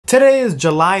Today is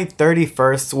July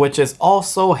 31st, which is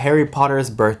also Harry Potter's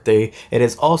birthday. It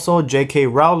is also J.K.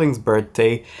 Rowling's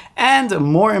birthday. And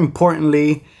more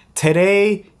importantly,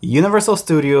 today, Universal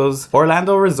Studios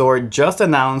Orlando Resort just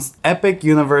announced Epic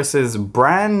Universe's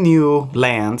brand new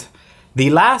land.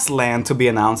 The last land to be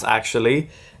announced, actually.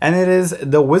 And it is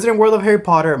the Wizarding World of Harry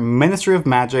Potter Ministry of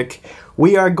Magic.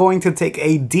 We are going to take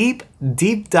a deep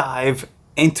dive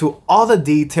into all the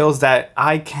details that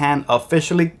I can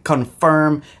officially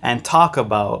confirm and talk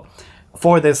about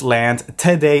for this land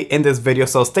today in this video.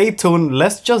 So stay tuned.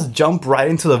 Let's just jump right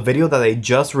into the video that they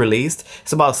just released.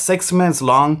 It's about 6 minutes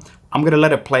long. I'm gonna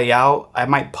let it play out. I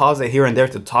might pause it here and there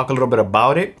to talk a little bit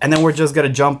about it. And then we're just gonna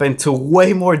jump into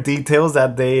way more details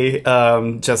that they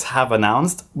just have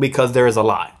announced, because there is a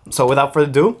lot. So without further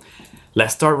ado,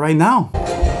 let's start right now.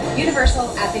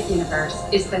 Universal Epic Universe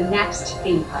is the next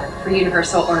theme park for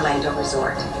Universal Orlando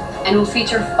Resort and will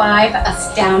feature 5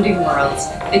 astounding worlds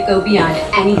that go beyond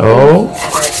anything you've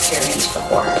ever experienced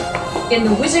before. In the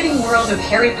Wizarding World of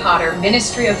Harry Potter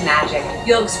Ministry of Magic,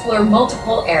 you'll explore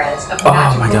multiple eras of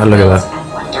magical worlds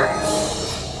and wonder.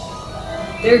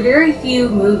 There are very few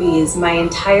movies my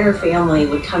entire family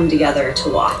would come together to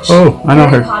watch. Oh, I know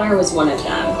Harry her. Potter was one of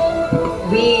them.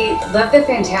 We love the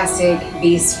Fantastic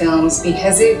Beasts films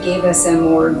because it gave us a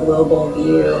more global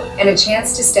view and a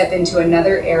chance to step into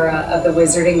another era of the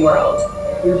Wizarding World.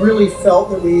 We really felt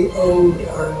that we owed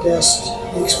our guests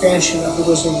the expansion of the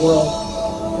Wizarding World.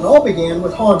 It all began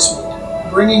with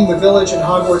Hogsmeade, bringing the village and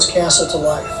Hogwarts Castle to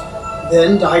life.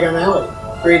 Then Diagon Alley,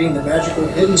 creating the magical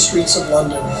hidden streets of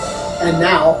London. And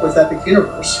now, with Epic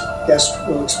Universe, guests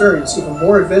will experience even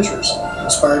more adventures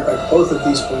inspired by both of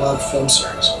these beloved film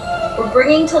series. We're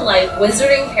bringing to life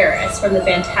Wizarding Paris from the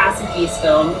Fantastic Beasts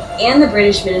film and the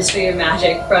British Ministry of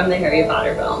Magic from the Harry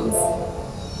Potter films.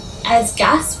 As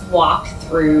guests walk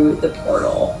through the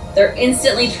portal, they're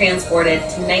instantly transported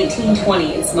to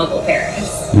 1920s Muggle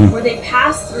Paris, where they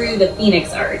pass through the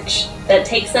Phoenix Arch that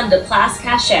takes them to Place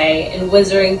Cachet in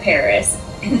Wizarding Paris,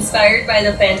 inspired by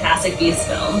the Fantastic Beasts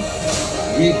film.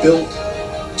 We built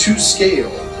to scale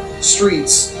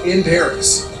streets in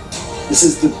Paris. This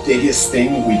is the biggest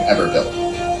thing we've ever built.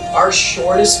 Our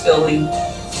shortest building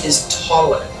is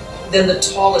taller than the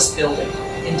tallest building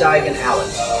in Diagon Alley.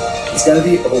 It's going to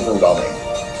be overwhelming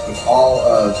with all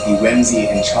of the whimsy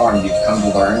and charm you've come to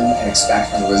learn and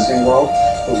expect from the Wizarding World,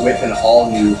 but with an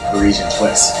all-new Parisian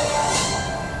twist.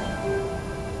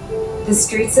 The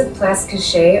streets of Place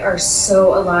Cachet are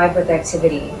so alive with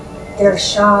activity. There are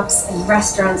shops and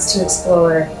restaurants to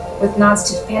explore, with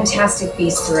nods to Fantastic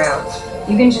Beasts throughout.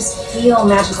 You can just feel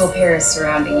magical Paris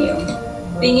surrounding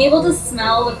you. Being able to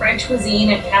smell the French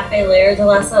cuisine at Café L'air de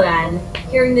la Solène,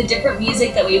 hearing the different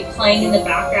music that we have playing in the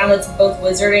background that's both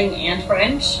Wizarding and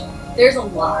French, there's a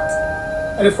lot.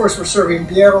 And of course, we're serving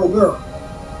bière au beurre,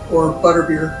 or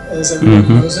butterbeer as everyone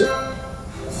knows it.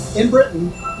 In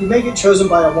Britain, you may get chosen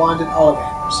by a wand at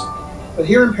Ollivanders. But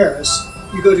here in Paris,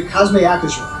 you go to Cosme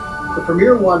Acajou, the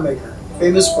premier wand maker,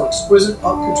 famous for exquisite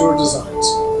haute couture designs.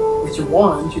 With your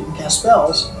wand, you can cast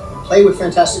spells and play with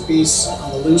Fantastic Beasts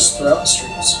on the loose throughout the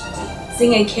streets.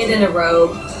 Seeing a kid in a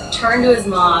robe turn to his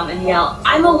mom and yell,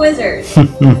 "I'm a wizard."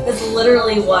 That's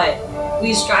literally what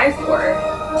we strive for.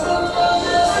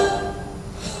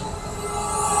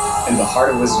 In the heart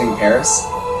of Wizarding Paris,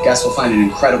 guests will find an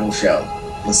incredible show,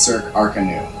 Le Cirque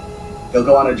Arcanu. They'll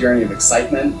go on a journey of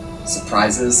excitement,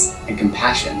 surprises, and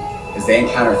compassion as they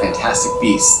encounter fantastic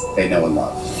beasts they know and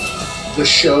love. The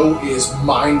show is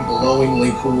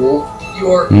mind-blowingly cool.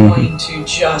 You're going to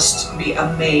just be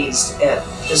amazed at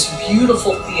this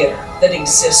beautiful theater that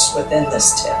exists within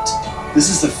this tent. This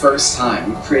is the first time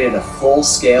we've created a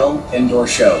full-scale indoor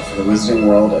show for the Wizarding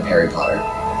World of Harry Potter.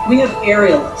 We have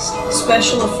aerialists,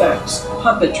 special effects,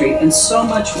 puppetry, and so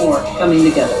much more coming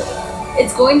together.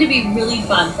 It's going to be really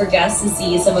fun for guests to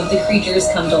see some of the creatures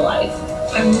come to life.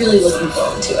 I'm really looking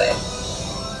forward to it.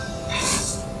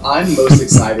 I'm most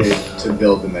excited to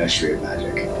build the Ministry of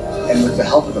Magic. And with the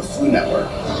help of the Flu Network,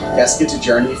 guests get to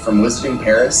journey from Wizarding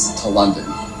Paris to London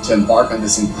to embark on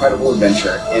this incredible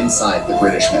adventure inside the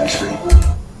British Ministry.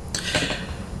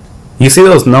 You see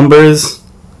those numbers?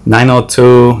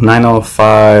 902,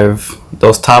 905,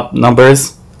 those top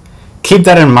numbers? Keep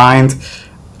that in mind.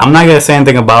 I'm not going to say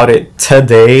anything about it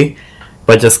today,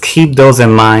 but just keep those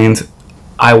in mind.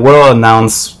 I will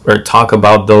announce or talk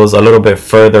about those a little bit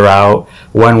further out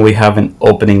when we have an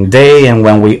opening day and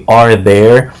when we are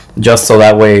there, just so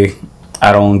that way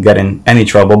I don't get in any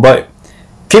trouble. But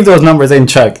keep those numbers in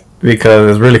check because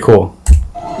it's really cool.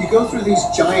 You go through these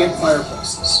giant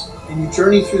fireplaces, and you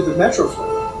journey through the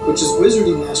Metroflow, which is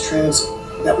Wizarding Mass Transit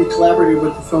that we collaborated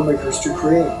with the filmmakers to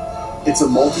create. It's a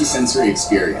multi-sensory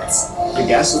experience. The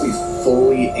guests will be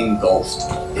fully engulfed.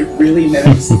 It really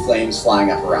mimics the flames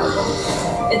flying up around them.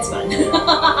 It's fun.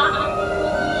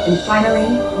 And finally,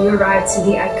 you arrive to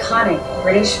the iconic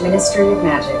British Ministry of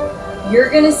Magic.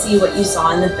 You're gonna see what you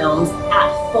saw in the films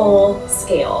at full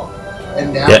scale.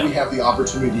 And now we have the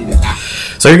opportunity to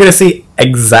So you're gonna see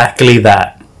exactly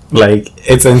that. Like,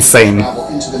 it's insane. travel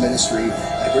into the ministry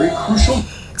at a very crucial.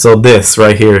 So this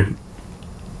right here,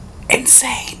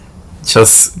 insane.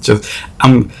 Just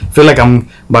feel like I'm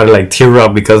about to like tear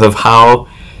up because of how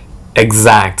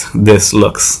exact this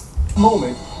looks.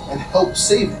 moment and help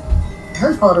save it.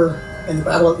 Harry Potter and the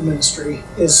Battle at the Ministry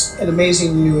is an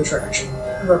amazing new attraction.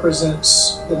 It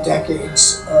represents the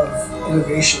decades of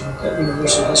innovation that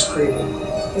Universal has created.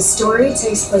 The story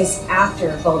takes place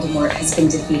after Voldemort has been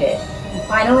defeated. And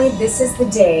finally, this is the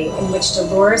day in which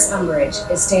Dolores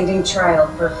Umbridge is standing trial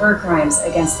for her crimes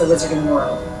against the Wizarding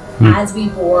World. As we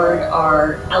board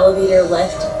our elevator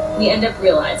lift, we end up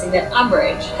realizing that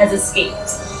Umbridge has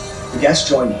escaped. The guests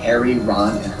join Harry,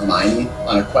 Ron, and Hermione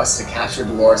on a quest to capture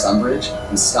Dolores Umbridge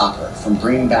and stop her from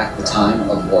bringing back the time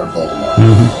of Lord Voldemort.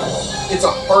 It's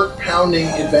a heart-pounding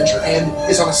adventure, and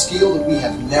it's on a scale that we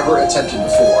have never attempted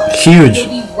before. Huge.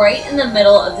 We'll be right in the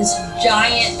middle of this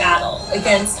giant battle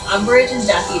against Umbridge and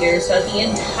Death Eaters throughout the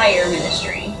entire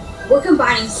ministry. We're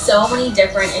combining so many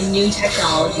different and new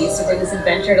technologies to bring this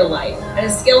adventure to life at a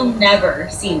scale never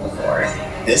seen before.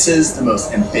 This is the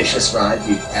most ambitious ride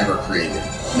we've ever created,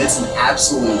 and it's an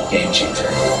absolute game changer.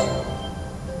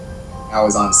 I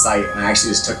was on site, and I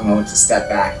actually just took a moment to step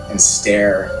back and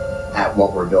stare at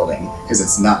what we're building, because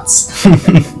it's nuts.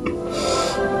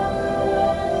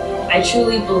 I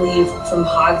truly believe from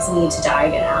Hogsmeade to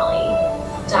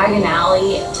Diagon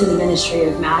Alley to the Ministry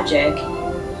of Magic,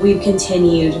 we've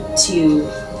continued to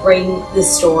bring the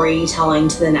storytelling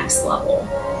to the next level.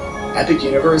 Epic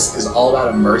Universe is all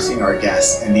about immersing our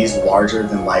guests in these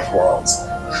larger-than-life worlds,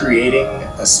 creating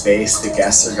a space the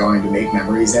guests are going to make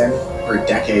memories in for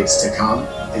decades to come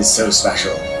is so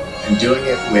special. And doing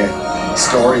it with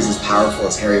stories as powerful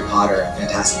as Harry Potter and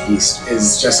Fantastic Beasts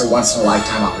is just a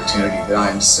once-in-a-lifetime opportunity that I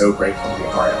am so grateful to be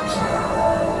a part of.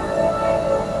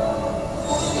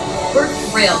 We're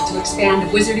thrilled to expand the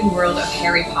wizarding world of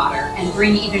Harry Potter and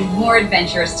bring even more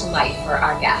adventures to life for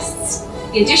our guests.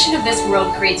 The addition of this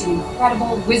world creates an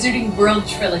incredible Wizarding World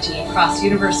trilogy across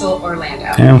Universal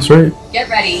Orlando. Damn straight. Get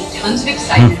ready, tons of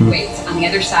excitement waits on the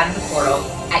other side of the portal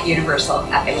at Universal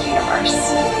Epic Universe.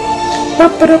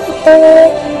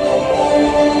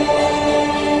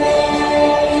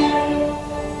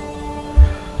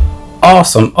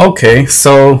 Awesome. Okay,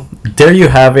 so there you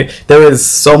have it. There is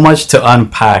so much to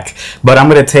unpack, but I'm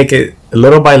going to take it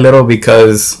little by little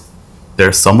because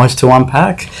there's so much to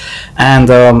unpack. And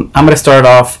I'm going to start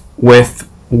off with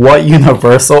what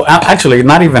Universal, actually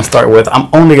not even start with, I'm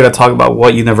only going to talk about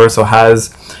what Universal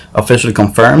has officially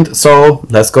confirmed. So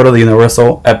let's go to the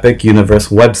Universal Epic Universe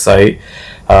website,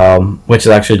 which is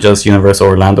actually just Universal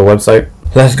Orlando website.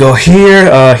 Let's go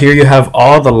here. Here you have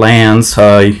all the lands,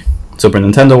 Super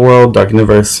Nintendo World, Dark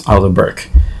Universe, Alderburg.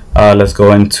 Let's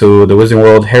go into the Wizarding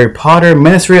World, Harry Potter,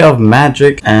 Ministry of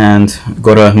Magic, and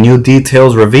go to new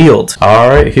details revealed.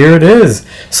 Alright, here it is.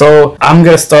 So I'm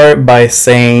gonna start by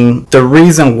saying the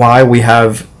reason why we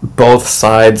have both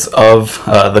sides of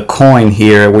the coin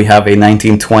here. We have a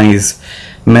 1920s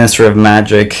Ministry of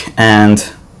Magic and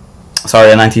a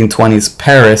 1920s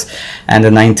Paris and the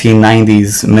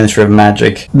 1990s Ministry of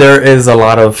Magic. There is a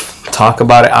lot of talk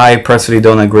about it. I personally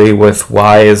don't agree with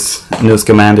why is Newt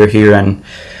Scamander here and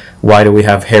why do we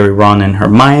have Harry, Ron, and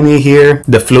Hermione here.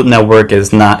 The Flute Network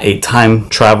is not a time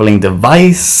traveling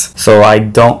device, so I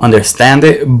don't understand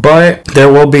it, but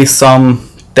there will be some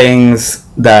things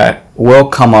that will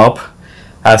come up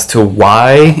as to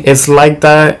why it's like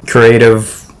that.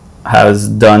 Creative has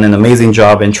done an amazing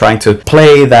job in trying to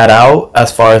play that out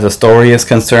as far as the story is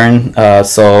concerned.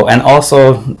 And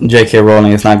also J.K.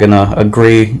 Rowling is not gonna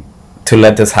agree to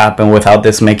let this happen without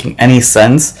this making any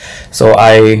sense. So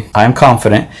I'm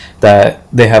confident that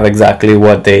they have exactly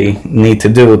what they need to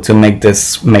do to make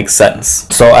this make sense.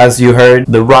 So as you heard,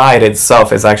 the ride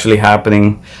itself is actually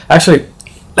happening. Actually,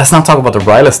 let's not talk about the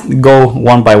ride. Let's go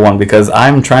one by one because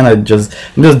I'm just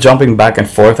jumping back and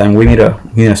forth, and we need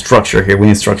a structure here. We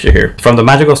need structure here. From the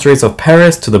magical streets of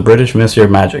Paris to the British Ministry of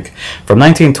Magic. From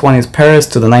 1920s Paris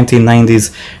to the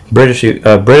 1990s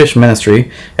British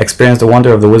Ministry. Experience the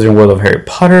wonder of the Wizarding World of Harry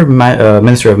Potter,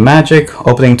 Ministry of Magic,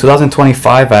 opening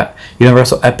 2025 at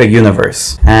Universal Epic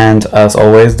Universe. And as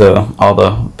always, all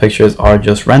the pictures are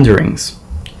just renderings.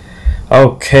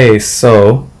 Okay,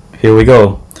 so here we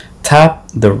go. Tap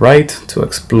the right to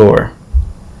explore.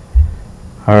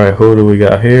 All right, who do we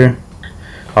got here?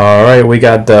 All right, we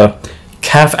got the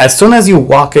cafe. As soon as you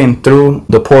walk in through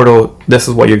the portal, this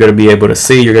is what you're going to be able to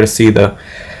see. You're going to see the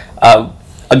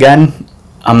again,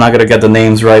 I'm not going to get the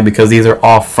names right because these are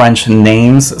all French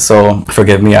names, so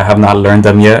forgive me, I have not learned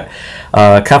them yet.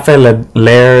 Café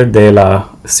L'Air de la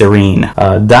Sirène.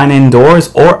 Dine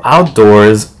indoors or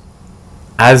outdoors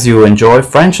as you enjoy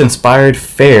French-inspired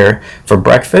fare for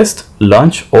breakfast,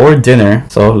 lunch, or dinner.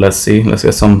 So let's see. Let's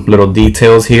get some little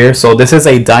details here. So this is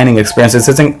a dining experience. This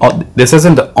isn't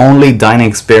the only dining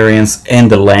experience in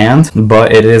the land,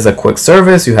 but it is a quick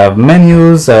service. You have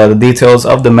menus. The details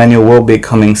of the menu will be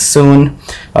coming soon.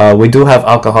 We do have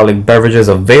alcoholic beverages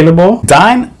available.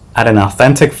 Dine at an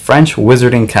authentic French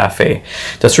wizarding cafe.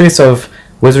 The streets of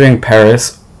Wizarding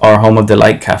Paris are home of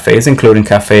delight cafes, including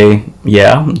Cafe,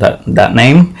 that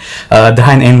name.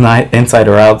 Dine inside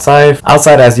or outside.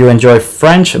 Outside as you enjoy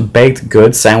French baked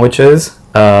goods, sandwiches,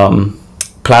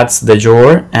 plats de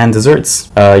jour, and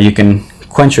desserts. You can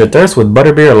quench your thirst with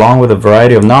butterbeer along with a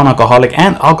variety of non-alcoholic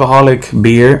and alcoholic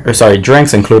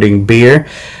drinks, including beer,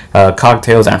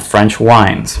 cocktails, and French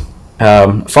wines.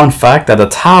 Fun fact that the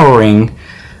towering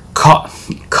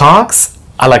coques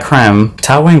à la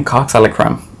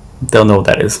crème, don't know what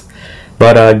that is,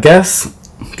 but guests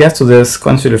to this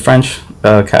quantity French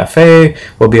cafe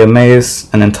will be amazed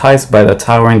and enticed by the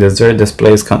towering dessert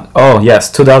displays.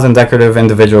 2,000 decorative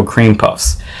individual cream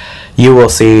puffs. You will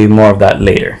see more of that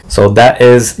later. So that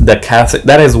is the cafe.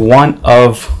 That is one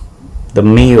of the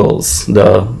meals,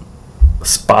 the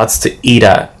spots to eat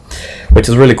at, which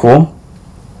is really cool.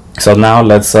 So now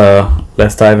let's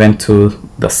dive into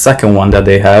the second one that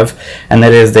they have, and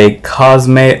it is the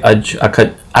Cosme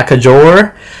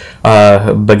Acajor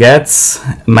Baguettes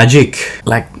Magique.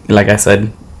 Like I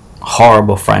said,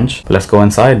 horrible French. But let's go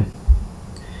inside.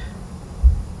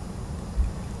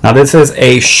 Now this is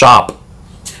a shop,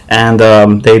 and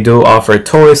they do offer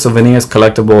toys, souvenirs,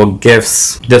 collectible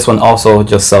gifts. This one also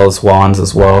just sells wands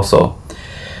as well, so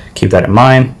keep that in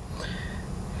mind.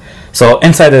 So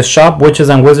inside this shop, witches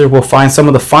and wizards will find some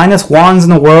of the finest wands in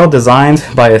the world, designed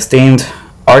by esteemed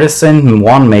artisan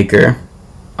wand maker.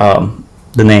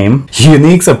 The name.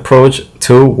 Unique approach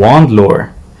to wand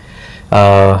lore.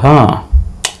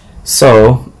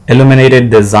 So illuminated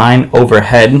design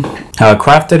overhead,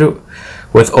 crafted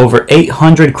with over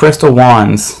 800 crystal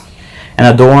wands and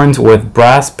adorned with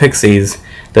brass pixies.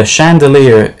 The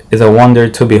chandelier is a wonder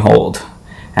to behold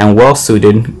and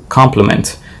well-suited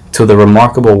complement to the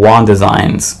remarkable wand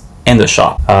designs in the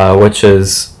shop, which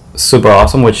is super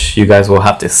awesome, which you guys will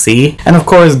have to see. And of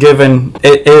course, given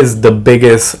it is the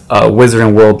biggest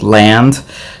Wizarding World land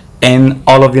in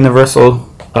all of Universal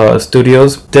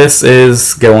Studios, this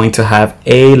is going to have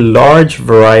a large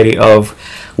variety of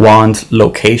wand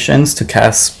locations to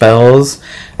cast spells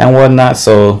and whatnot,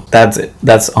 so that's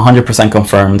 100%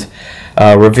 confirmed.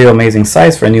 Reveal amazing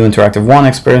sights for new interactive wand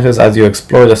experiences as you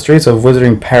explore the streets of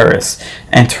Wizarding Paris,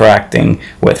 interacting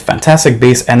with fantastic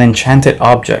beasts and enchanted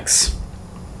objects.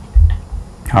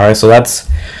 Alright, so that's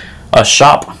a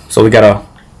shop. So we got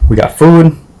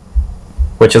food,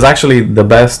 which is actually the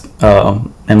best,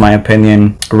 in my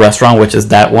opinion, restaurant, which is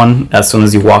that one. As soon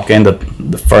as you walk in,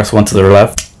 the first one to the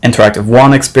left. Interactive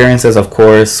wand experiences, of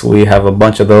course, we have a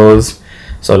bunch of those.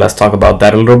 So let's talk about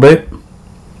that a little bit.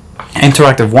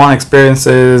 Interactive wand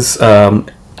experiences,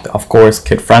 of course,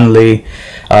 kid friendly.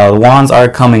 Wands are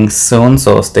coming soon,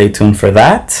 so stay tuned for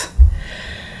that.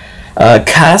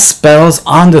 Cast spells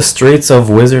on the streets of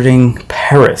Wizarding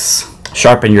Paris.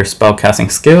 Sharpen your spellcasting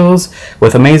skills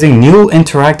with amazing new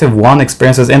interactive wand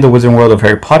experiences in the Wizarding World of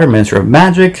Harry Potter Ministry of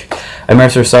Magic.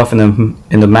 Immerse yourself in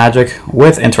the magic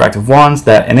with interactive wands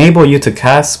that enable you to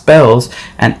cast spells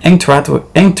and interact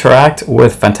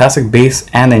with fantastic beasts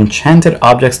and enchanted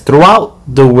objects throughout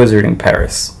the Wizarding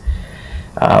Paris.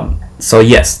 So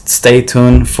yes, stay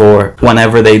tuned for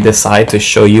whenever they decide to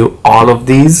show you all of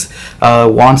these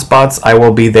wand spots. I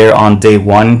will be there on day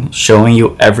one showing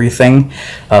you everything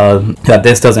that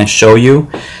this doesn't show you.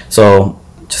 So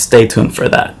just stay tuned for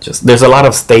that. There's a lot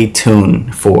of stay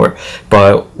tuned for,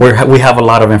 but we have a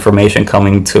lot of information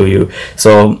coming to you.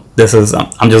 So this is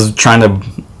I'm just trying to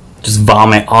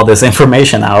vomit all this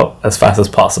information out as fast as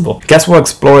possible. Guests will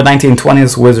explore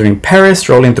 1920s Wizarding Paris,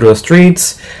 strolling through the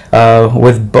streets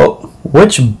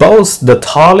which boasts the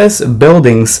tallest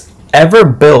buildings ever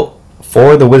built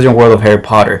for the Wizarding World of Harry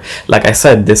Potter. Like I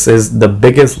said, this is the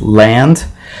biggest land,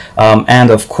 and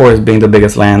of course, being the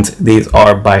biggest land, these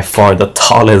are by far the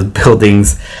tallest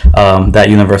buildings that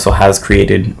Universal has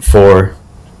created for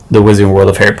the Wizarding World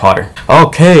of Harry Potter.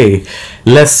 Okay,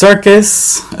 Cirque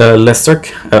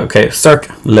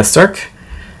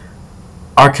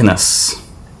Arcanus.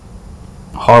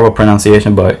 horrible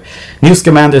pronunciation, but Newt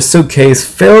Scamander's suitcase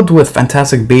filled with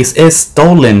Fantastic Beasts is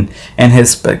stolen in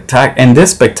this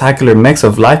spectacular mix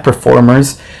of live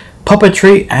performers,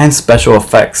 puppetry, and special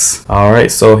effects. All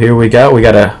right, so here we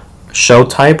got a show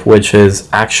type, which is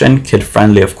action, kid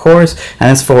friendly, of course,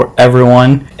 and it's for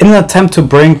everyone. In an attempt to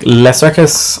bring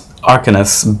Lycurgus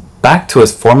Arcanus back to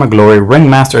his former glory,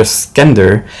 Ringmaster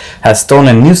Skender has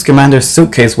stolen Newt Scamander's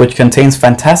suitcase, which contains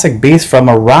Fantastic Beasts from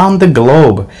around the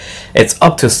globe. It's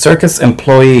up to circus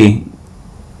employee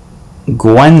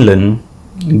Gwendolyn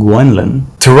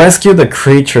to rescue the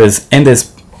creatures in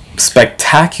this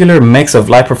spectacular mix of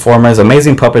live performers,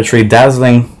 amazing puppetry,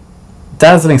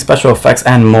 dazzling special effects,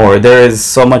 and more. There is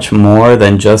so much more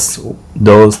than just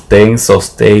those things, so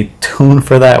stay tuned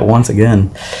for that once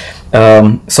again.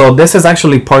 So this is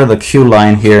actually part of the queue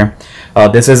line here.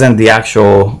 This isn't the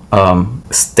actual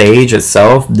stage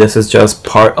itself. This is just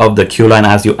part of the queue line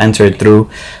as you enter through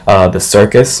the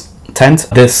circus tent.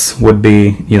 This would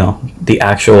be, you know, the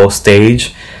actual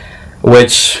stage,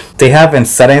 which they haven't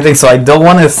said anything, so I don't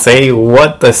want to say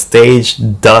what the stage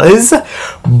does,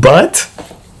 but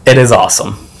it is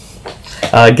awesome.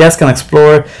 Guests can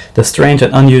explore the strange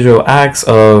and unusual acts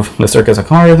of Lycurgus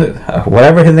Arcanus,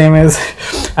 whatever his name is,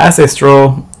 as they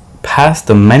stroll past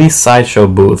the many sideshow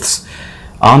booths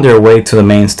on their way to the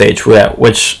main stage,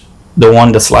 which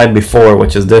the slide before,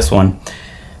 which is this one,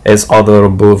 is all the little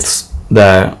booths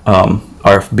that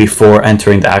are before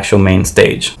entering the actual main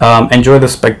stage. Enjoy the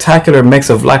spectacular mix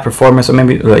of live performance, or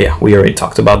maybe, yeah, we already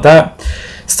talked about that.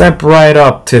 Step right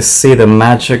up to see the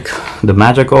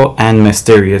magical and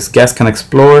mysterious. Guests can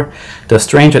explore the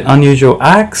strange and unusual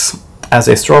acts as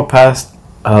they stroll past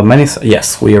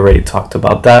yes, we already talked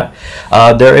about that.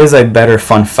 There is a better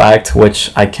fun fact,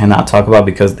 which I cannot talk about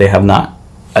because they have not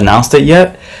announced it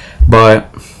yet,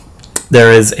 but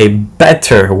there is a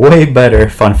better, way better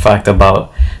fun fact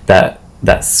about that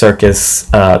circus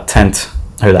tent,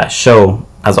 or that show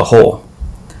as a whole.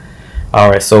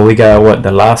 Alright, so we got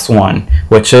the last one,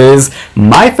 which is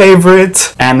my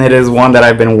favorite, and it is one that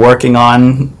I've been working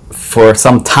on for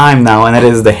some time now, and it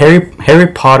is the Harry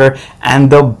Potter and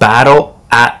the Battle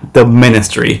at the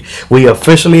Ministry. We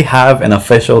officially have an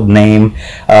official name.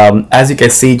 As you can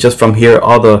see just from here,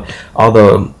 all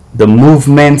the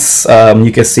movements,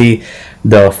 you can see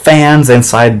the fans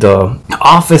inside the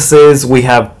offices. We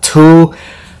have two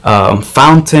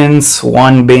fountains,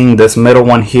 one being this middle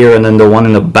one here, and then the one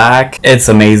in the back. It's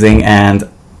amazing, and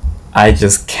I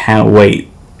just can't wait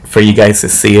for you guys to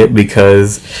see it,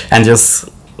 and just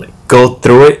go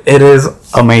through it. It is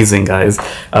amazing, guys.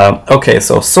 Okay,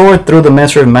 so soar through the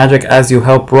Ministry of Magic as you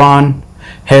help Ron,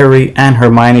 Harry, and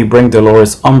Hermione bring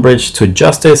Dolores Umbridge to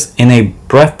justice in a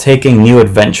breathtaking new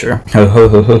adventure.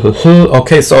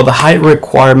 Okay, so the height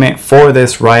requirement for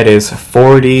this ride is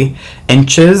 40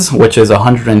 inches, which is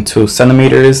 102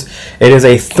 centimeters. It is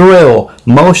a thrill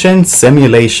motion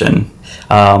simulation.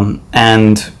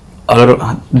 And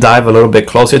dive a little bit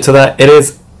closer to that. It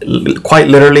is quite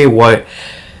literally what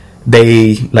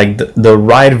they like. The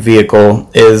ride vehicle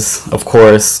is, of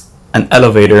course, an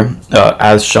elevator,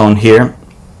 as shown here.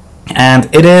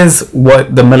 And it is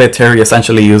what the military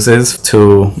essentially uses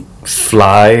to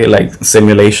fly, like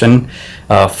simulation,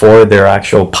 for their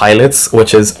actual pilots,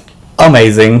 which is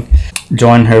amazing.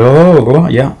 Join her. Oh,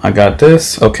 yeah, I got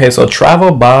this. Okay, so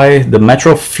travel by the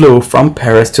Metro Flu from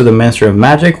Paris to the Ministry of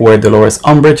Magic, where Dolores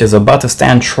Umbridge is about to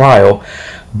stand trial.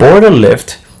 Board a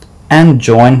lift and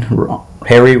join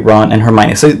Harry, Ron, and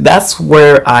Hermione. So that's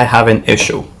where I have an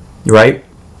issue, right?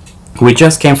 We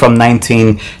just came from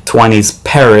 1920s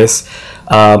Paris,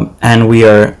 and we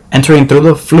are entering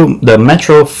through the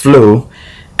Metro Flu,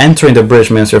 entering the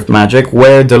British Ministry of Magic,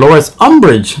 where Dolores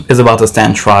Umbridge is about to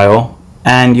stand trial,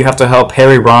 and you have to help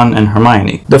Harry, Ron, and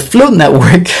Hermione. The Flute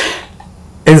Network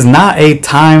is not a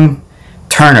time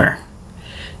turner.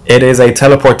 It is a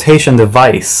teleportation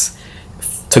device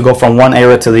to go from one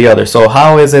era to the other. So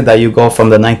how is it that you go from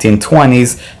the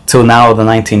 1920s to now the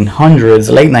 1900s,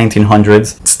 late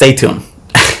 1900s? Stay tuned.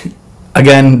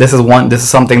 Again, this is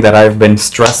something that I've been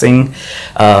stressing,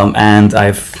 and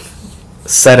I've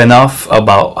said enough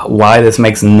about why this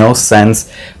makes no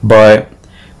sense, but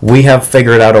we have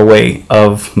figured out a way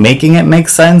of making it make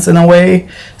sense in a way.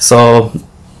 So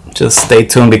just stay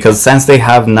tuned, because since they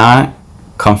have not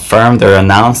confirmed or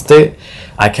announced it,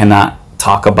 I cannot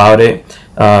talk about it.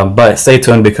 But stay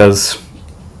tuned, because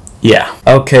yeah.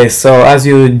 Okay, so as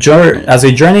you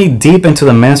journey deep into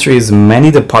the Ministry's many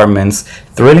departments,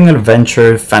 thrilling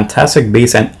adventure, fantastic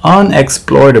beasts, and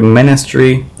unexplored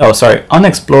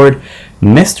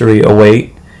mystery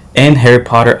await in Harry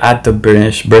Potter at the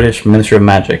British Ministry of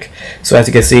Magic. So as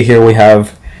you can see here, we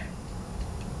have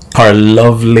our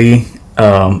lovely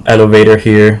elevator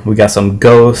here. We got some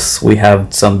ghosts, we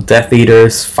have some Death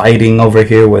Eaters fighting over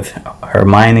here with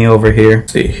Hermione over here.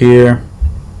 See here.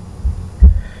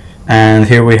 And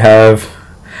here we have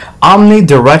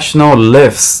omnidirectional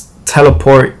lifts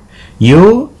teleport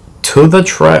you to the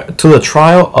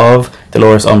trial of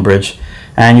Dolores Umbridge.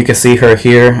 And you can see her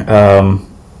here,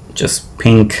 just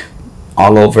pink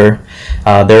all over.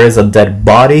 There is a dead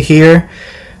body here.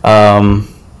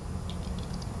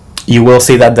 You will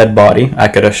see that dead body, I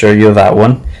could assure you of that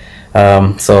one.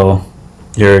 So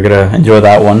you're gonna enjoy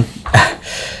that one.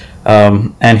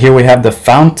 And here we have the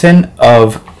Fountain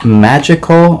of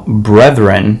Magical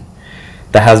Brethren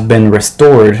that has been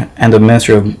restored, and the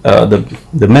ministry of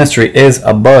the ministry is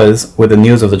abuzz with the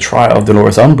news of the trial of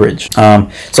Dolores Umbridge.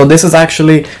 So this is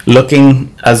actually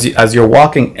looking, as you're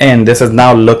walking in, this is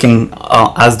now looking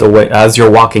as you're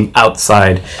walking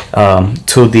outside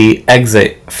to the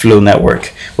exit Floo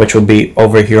network, which will be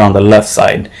over here on the left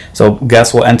side. So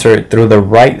guests will enter through the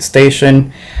right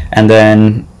station, and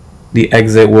then the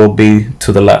exit will be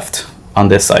to the left on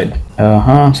this side.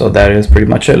 So that is pretty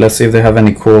much it. Let's see if they have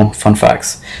any cool fun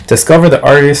facts. Discover the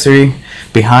artistry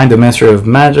behind the Ministry of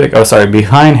Magic,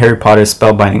 behind Harry Potter's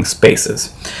spellbinding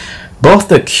spaces. Both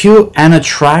the queue and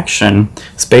attraction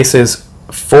spaces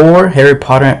for Harry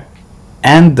Potter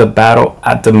and the battle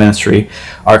at the Ministry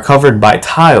are covered by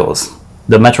tiles.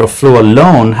 The Metro Floo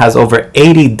alone has over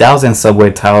 80,000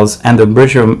 subway tiles, and the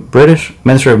British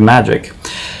Ministry of Magic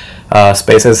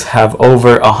spaces have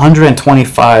over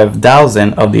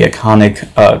 125,000 of the iconic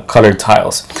colored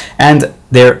tiles. And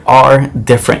there are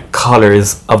different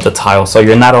colors of the tiles. So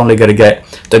you're not only going to get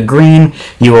the green,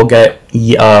 you will get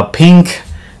pink,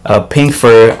 pink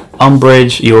for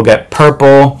Umbridge, you will get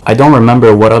purple. I don't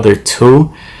remember what other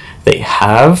two they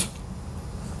have.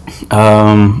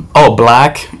 Oh,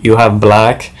 black, you have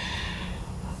black.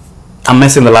 I'm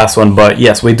missing the last one, but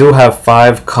yes, we do have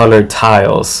 5 colored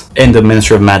tiles in the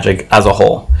Ministry of Magic as a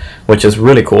whole, which is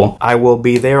really cool. I will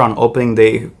be there on opening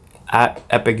day at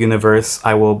Epic Universe.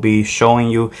 I will be showing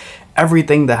you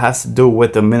everything that has to do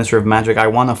with the Ministry of Magic. I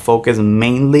want to focus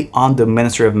mainly on the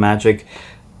Ministry of Magic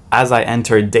as I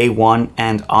enter day 1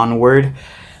 and onward,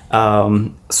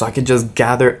 so I could just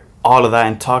gather all of that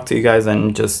and talk to you guys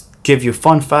and just give you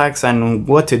fun facts and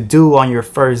what to do on your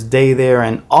first day there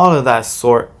and all of that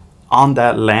sort on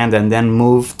that land, and then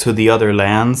move to the other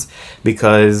lands,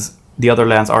 because the other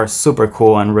lands are super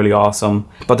cool and really awesome,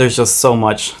 but there's just so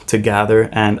much to gather.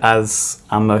 And as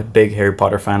I'm a big Harry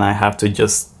Potter fan, I have to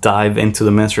just dive into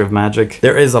the Ministry of Magic.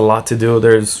 There is a lot to do.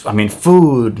 There's, I mean,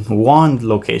 food, wand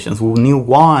locations, new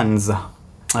wands,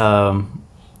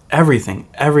 everything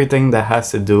that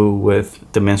has to do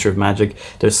with the Ministry of Magic.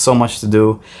 There's so much to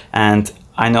do, and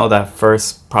I know that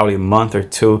first probably month or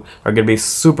 2 are going to be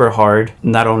super hard,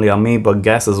 not only on me, but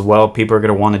guests as well. People are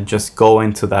going to want to just go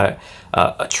into that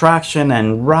attraction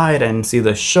and ride and see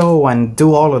the show and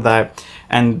do all of that.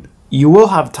 And you will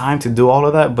have time to do all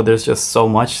of that, but there's just so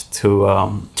much to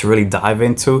really dive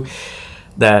into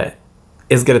that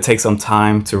it's going to take some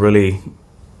time to really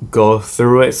go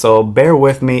through it. So bear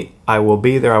with me. I will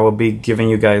be there. I will be giving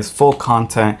you guys full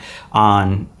content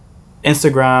on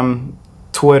Instagram,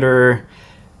 Twitter,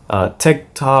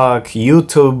 TikTok,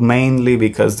 YouTube mainly,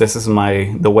 because this is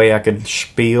the way I could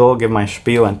give my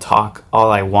spiel and talk all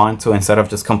I want to, instead of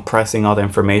just compressing all the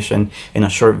information in a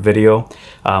short video.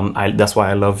 That's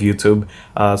why I love YouTube.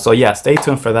 So yeah, stay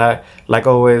tuned for that. Like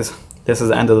always, this is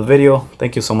the end of the video.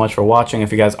 Thank you so much for watching.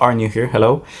 If you guys are new here,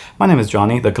 hello. My name is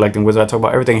Johnny, the Collecting Wizard. I talk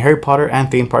about everything Harry Potter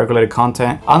and theme park related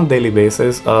content on a daily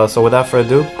basis. So without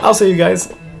further ado, I'll see you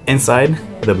guys inside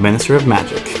the Ministry of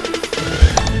Magic.